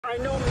I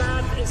know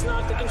math is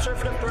not the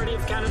Conservative Party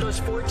of Canada's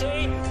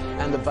forte.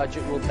 And the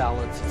budget will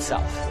balance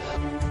itself.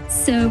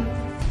 So,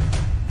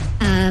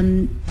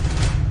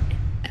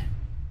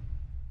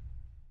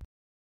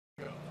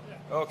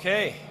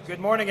 Okay,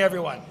 good morning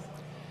everyone,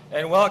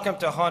 and welcome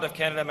to Honda of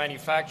Canada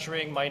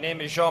Manufacturing. My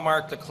name is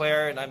Jean-Marc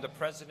Leclerc, and I'm the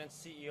President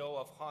CEO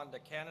of Honda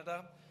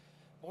Canada.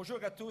 Bonjour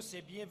à tous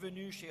et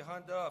bienvenue chez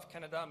Honda of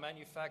Canada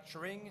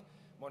Manufacturing.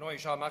 Mon nom est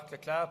Jean-Marc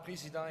Leclerc,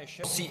 Président et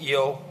chef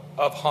CEO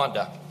of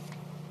Honda.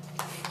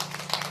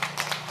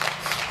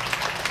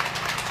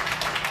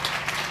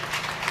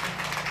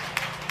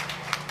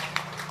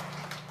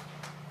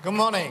 Good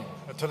morning.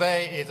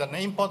 Today is an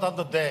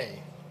important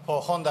day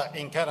for Honda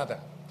in Canada,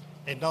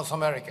 in North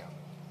America,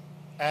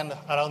 and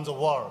around the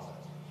world.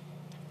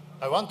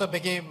 I want to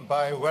begin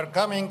by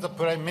welcoming the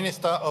Prime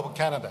Minister of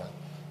Canada,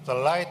 the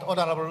Right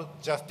Honourable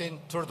Justin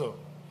Trudeau,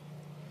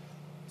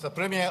 the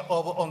Premier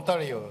of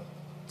Ontario,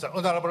 the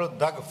Honourable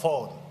Doug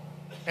Ford,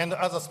 and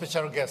other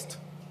special guests.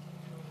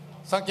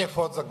 Thank you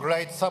for the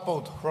great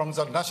support from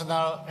the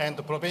national and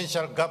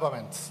provincial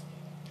governments.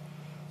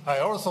 I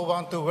also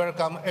want to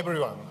welcome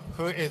everyone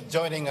who is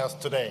joining us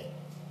today.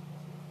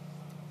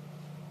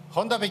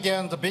 Honda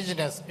began the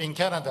business in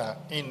Canada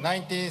in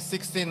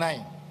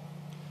 1969.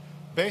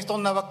 Based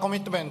on our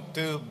commitment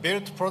to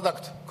build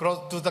product close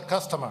to the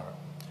customer,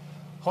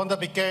 Honda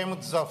became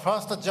the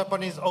first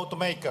Japanese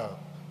automaker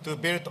to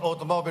build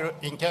automobile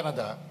in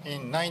Canada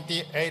in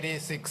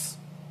 1986.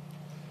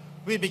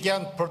 We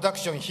began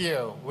production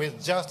here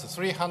with just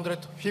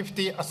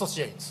 350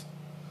 associates.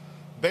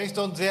 Based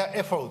on their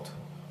effort,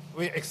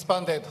 we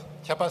expanded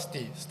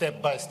capacity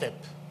step by step.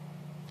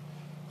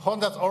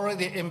 Honda's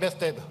already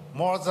invested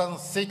more than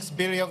 $6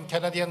 billion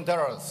Canadian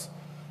dollars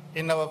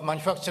in our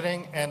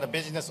manufacturing and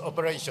business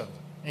operations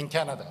in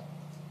Canada,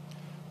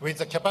 with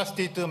the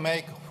capacity to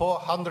make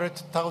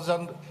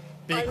 400,000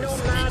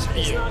 vehicles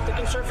each year. Not the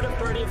Conservative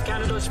Party of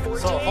Canada's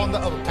forte. So Honda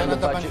of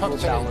Canada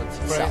Manufacturing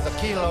plays a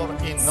key role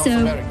in North So,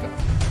 America,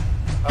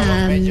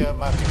 our major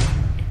market.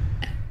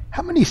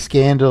 How many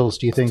scandals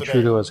do you think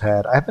Trudeau has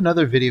had? I have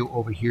another video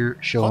over here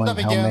showing how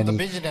many,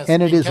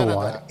 and it is a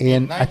lot.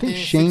 And I think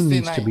shame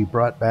needs to be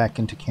brought back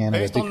into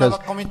Canada because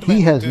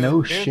he has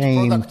no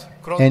shame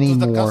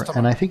anymore,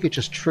 and I think it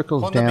just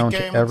trickles down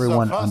to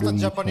everyone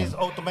underneath him.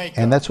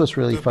 And that's what's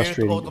really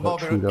frustrating about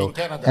Trudeau.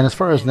 And as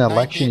far as an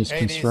election is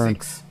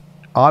concerned,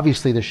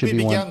 obviously there should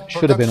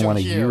have been one a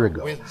year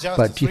ago.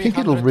 But do you think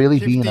it'll really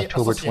be in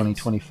October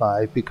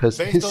 2025? Because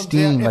his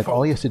steam, like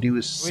all he has to do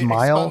is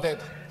smile,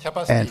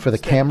 and for the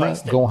camera,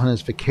 go on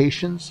his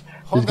vacations.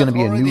 There's going to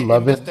be a new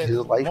love in his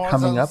life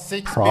coming up,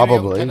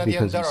 probably,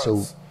 because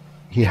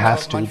he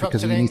has to,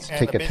 because he needs to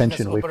take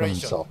attention away from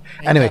himself.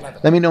 Anyway,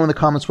 let me know in the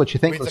comments what you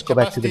think. Let's go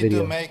back to the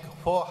video. To make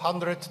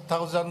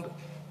 400,000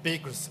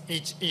 vehicles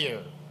each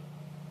year.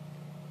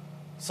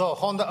 So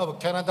Honda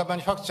of Canada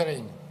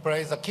Manufacturing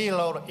plays a key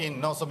role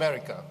in North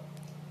America,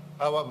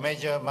 our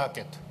major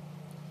market,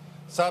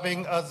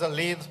 serving as the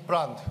lead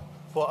plant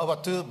for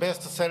our two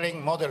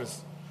best-selling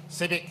models,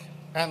 Civic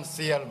and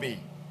CR-V.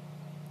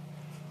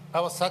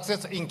 Our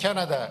success in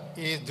Canada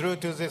is due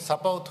to the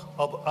support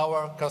of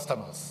our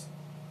customers.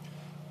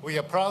 We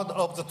are proud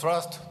of the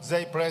trust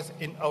they place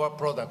in our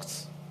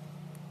products.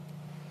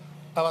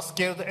 Our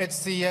skilled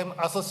HCM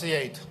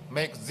associate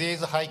makes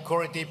these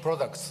high-quality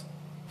products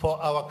for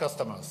our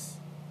customers.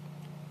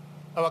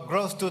 Our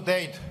growth to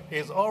date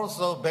is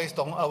also based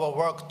on our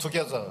work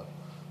together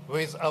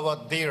with our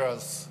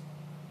dealers,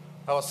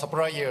 our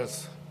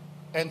suppliers,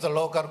 and the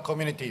local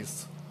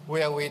communities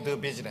where we do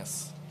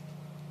business.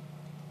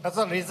 As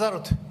a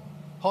result,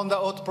 Honda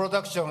auto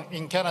production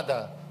in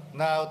Canada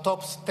now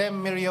tops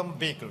 10 million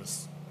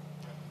vehicles,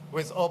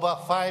 with over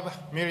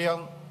 5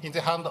 million in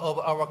the hand of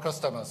our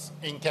customers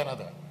in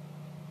Canada.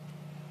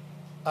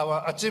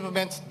 Our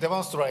achievements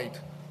demonstrate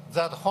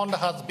that Honda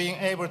has been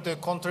able to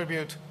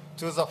contribute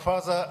to the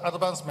further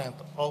advancement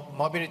of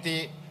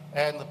mobility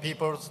and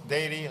people's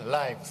daily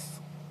lives,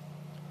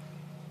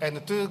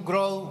 and to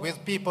grow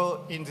with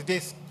people in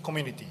this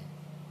community,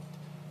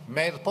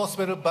 made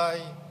possible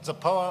by the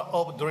power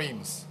of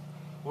dreams,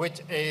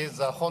 which is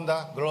the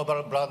Honda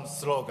global brand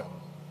slogan.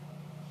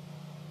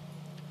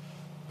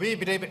 We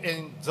believe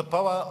in the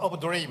power of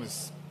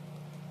dreams,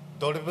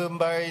 driven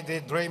by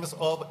the dreams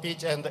of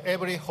each and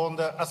every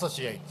Honda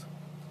associate.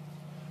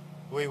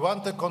 We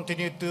want to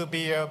continue to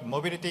be a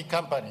mobility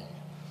company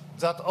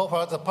that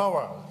offers the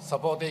power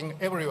supporting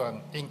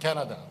everyone in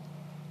Canada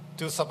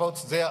to support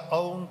their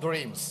own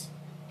dreams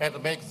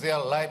and make their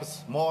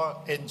lives more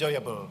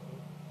enjoyable.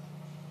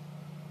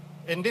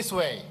 In this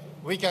way,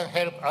 we can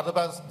help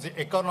advance the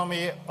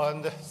economy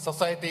and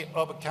society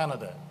of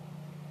Canada.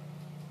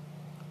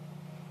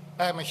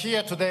 I am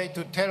here today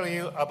to tell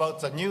you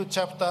about the new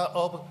chapter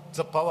of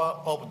the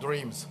power of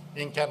dreams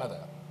in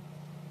Canada.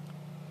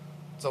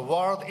 The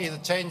world is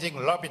changing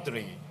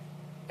rapidly,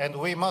 and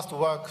we must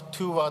work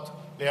toward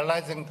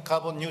realizing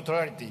carbon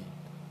neutrality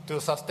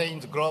to sustain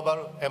the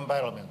global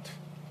environment.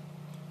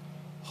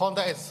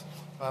 Honda is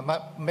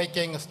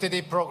making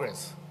steady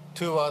progress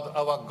toward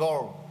our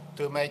goal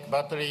to make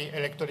battery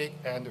electric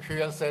and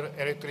fuel cell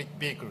electric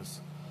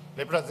vehicles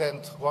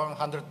represent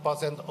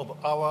 100%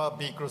 of our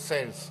vehicle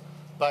sales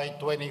by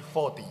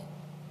 2040.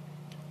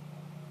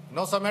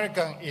 North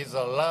America is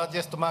the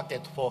largest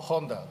market for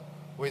Honda,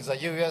 with the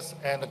US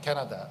and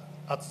Canada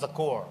at the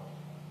core.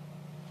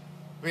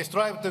 We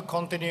strive to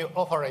continue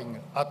offering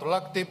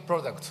attractive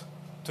products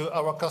to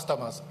our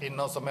customers in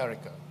North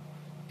America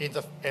in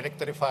the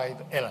electrified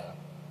era.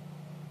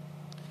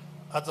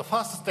 As the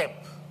first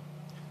step,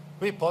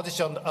 we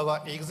positioned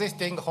our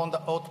existing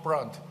Honda Auto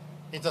plant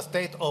in the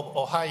state of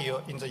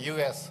Ohio in the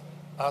US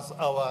as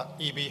our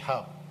EV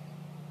hub.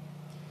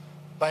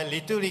 By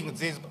retooling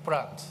these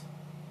plants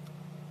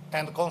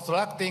and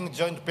constructing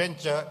joint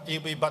venture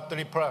EV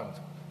battery plant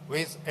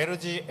with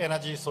LG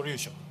Energy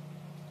Solution,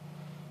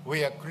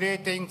 we are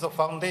creating the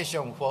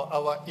foundation for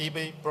our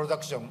EV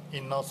production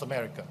in North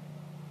America.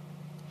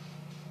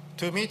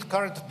 To meet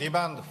current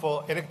demand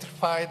for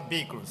electrified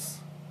vehicles,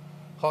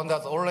 Honda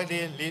has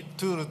already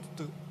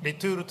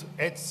retooled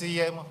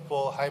HCM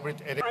for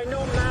hybrid electric. I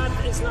know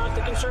math is not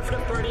the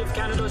Conservative Party of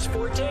Canada's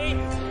forte.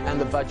 And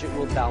the budget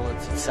will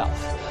balance itself.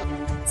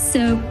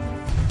 So,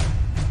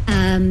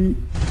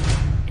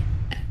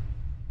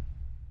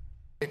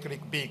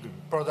 electric vehicle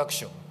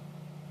production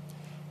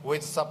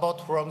with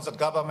support from the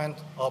government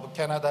of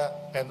Canada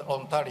and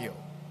Ontario.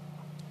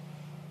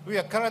 We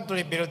are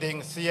currently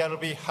building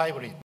CRV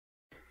hybrid.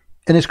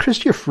 And is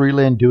Chrystia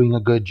Freeland doing a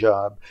good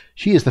job?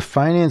 She is the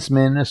finance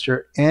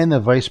minister and the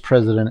vice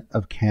president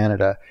of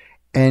Canada.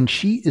 And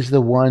she is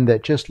the one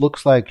that just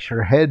looks like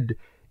her head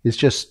is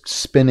just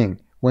spinning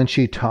when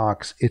she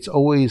talks. It's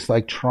always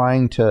like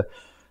trying to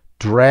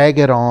drag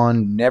it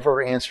on,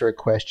 never answer a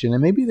question.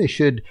 And maybe they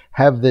should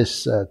have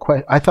this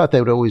I thought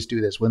they would always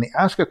do this. When they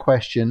ask a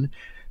question,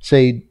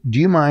 say, do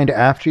you mind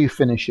after you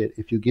finish it,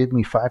 if you give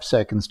me 5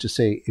 seconds to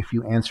say if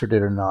you answered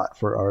it or not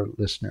for our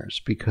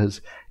listeners,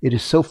 because it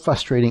is so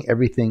frustrating.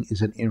 Everything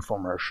is an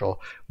infomercial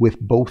with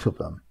both of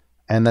them.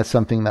 And that's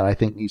something that I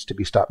think needs to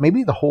be stopped.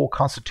 Maybe the whole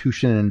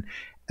Constitution and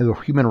the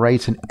human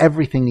rights and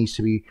everything needs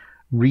to be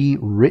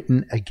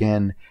rewritten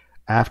again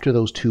after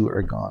those two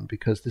are gone,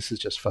 because this is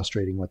just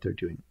frustrating what they're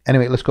doing.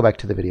 Anyway, let's go back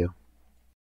to the video.